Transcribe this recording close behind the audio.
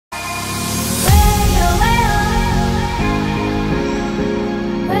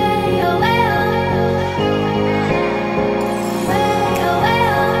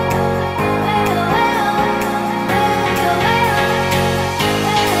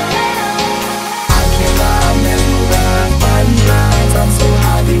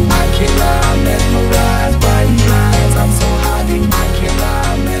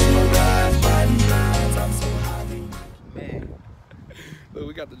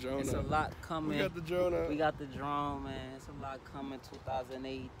drone. It's a lot coming. We got the drone up. We got the drone, man. It's a lot coming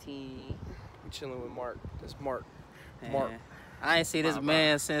 2018. We chilling with Mark. That's Mark. Man, Mark. I ain't see this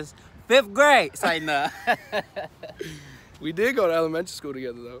man since 5th grade. Say nah. We did go to elementary school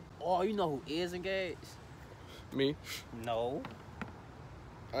together though. Oh, you know who is engaged? Me? No.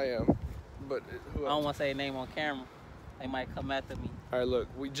 I am. But who else? I don't want to say a name on camera. They might come after me. All right, look.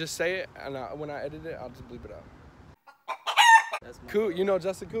 We just say it, and when I edit it, I'll just bleep it out. That's my Cool. dog. You know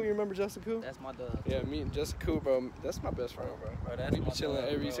Justin Cool? You remember Justin Cool? That's my dog. Yeah, me and Justin Cool, bro. That's my best friend, bro. Bro, that's We be my chilling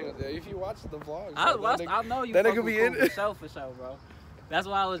dog, every bro. single day. If you watch the vlogs, I know you. That nigga be cool in it. for sure, bro. That's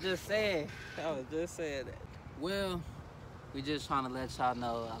what I was just saying. I was just saying that. Well, we just trying to let y'all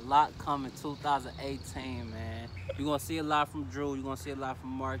know a lot coming 2018, man. You're gonna see a lot from Drew. You're gonna see a lot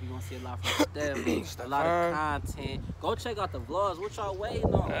from Mark. You're gonna see a lot from Steph. A lot of content. Go check out the vlogs. What y'all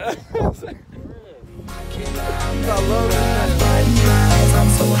waiting on? Man? For real. I love it. I'm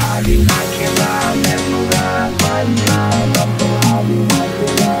so happy, I can't lie, memorize, I'm so happy, I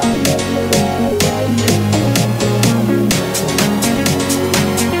can't lie, memorize,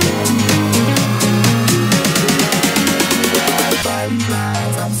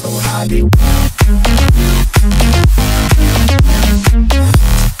 I'm so happy.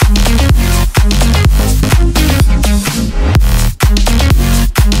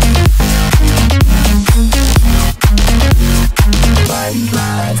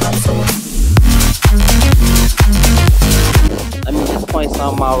 Let me just point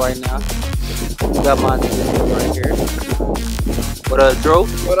something out right now. We got my niggas right here. What up, Drew?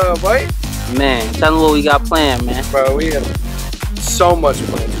 What up, boy? Man, tell them what we got planned, man. Bro, we have so much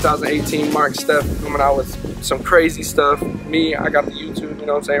fun. 2018, Mark, Steph coming out with some crazy stuff. Me, I got the YouTube, you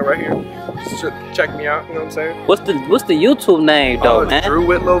know what I'm saying, right here. Just check me out, you know what I'm saying? What's the YouTube name though, man? Drew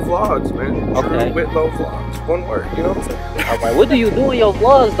Whitlow Vlogs, man. Okay. Drew Whitlow Vlogs. One word, you know what I'm saying? All right, what do you do in your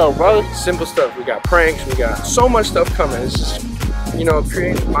vlogs though, bro? Simple stuff. We got pranks. We got so much stuff coming. It's just, you know,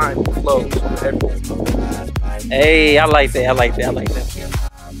 creative mind flows with everything. Hey, I like that. I like that. I like that.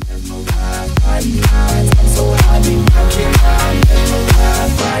 I'm so happy, I can't lie,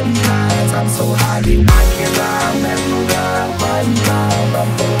 memorize, I'm so happy, I can't lie, memorize, I'm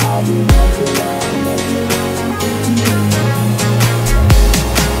so happy, I can't lie,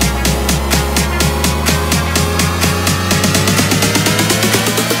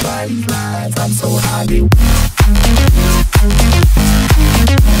 I'm so happy.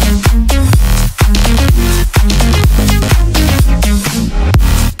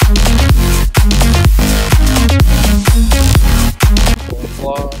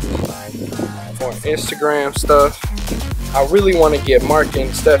 On Instagram stuff. I really want to get Mark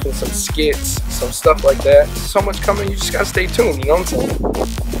and Steph in some skits, some stuff like that. So much coming, you just gotta stay tuned, you know what I'm saying?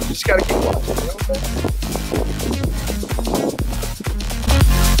 You just gotta keep watching, you know what I'm saying?